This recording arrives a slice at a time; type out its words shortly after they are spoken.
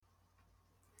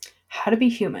How to Be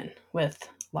Human with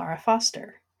Lara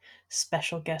Foster.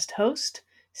 Special guest host,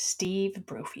 Steve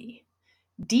Brophy.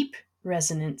 Deep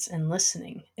resonance and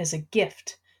listening is a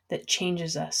gift that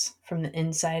changes us from the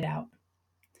inside out.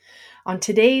 On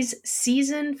today's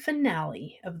season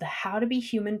finale of the How to Be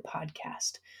Human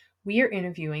podcast, we are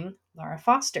interviewing Lara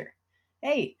Foster.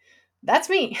 Hey, that's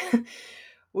me.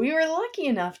 We were lucky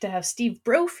enough to have Steve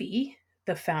Brophy,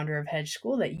 the founder of Hedge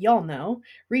School that y'all know,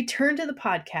 return to the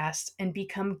podcast and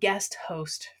become guest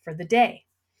host for the day.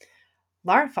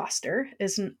 Lara Foster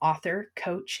is an author,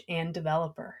 coach, and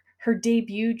developer. Her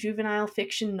debut juvenile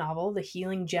fiction novel, The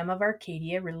Healing Gem of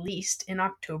Arcadia, released in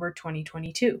October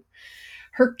 2022.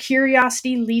 Her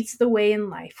curiosity leads the way in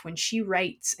life when she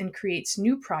writes and creates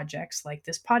new projects like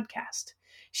this podcast.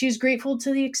 She is grateful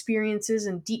to the experiences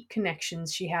and deep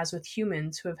connections she has with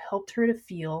humans who have helped her to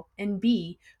feel and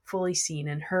be fully seen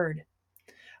and heard.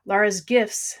 Lara's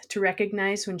gifts to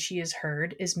recognize when she is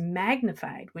heard is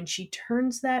magnified when she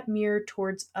turns that mirror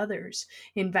towards others,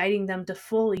 inviting them to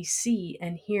fully see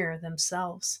and hear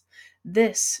themselves.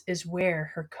 This is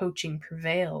where her coaching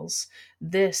prevails.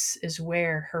 This is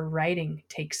where her writing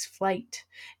takes flight.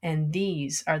 And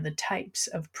these are the types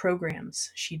of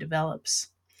programs she develops.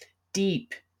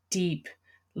 Deep, deep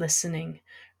listening,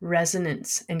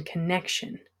 resonance, and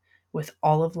connection with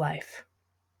all of life.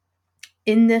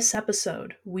 In this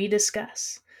episode, we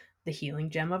discuss The Healing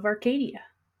Gem of Arcadia,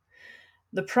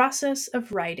 the process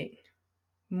of writing,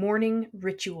 morning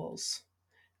rituals,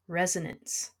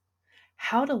 resonance,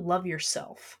 how to love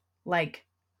yourself, like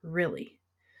really,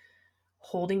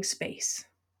 holding space,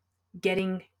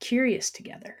 getting curious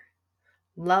together,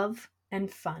 love and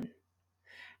fun,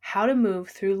 how to move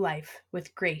through life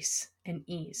with grace and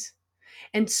ease,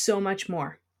 and so much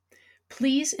more.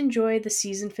 Please enjoy the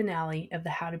season finale of the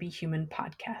How to Be Human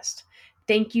podcast.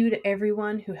 Thank you to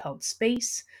everyone who held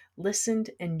space,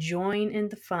 listened, and joined in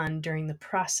the fun during the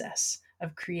process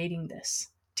of creating this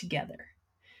together.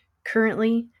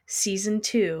 Currently, season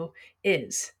 2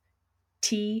 is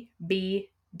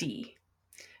TBD.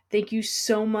 Thank you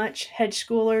so much, Hedge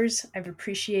Schoolers. I've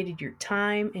appreciated your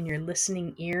time and your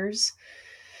listening ears.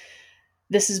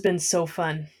 This has been so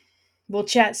fun. We'll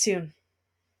chat soon.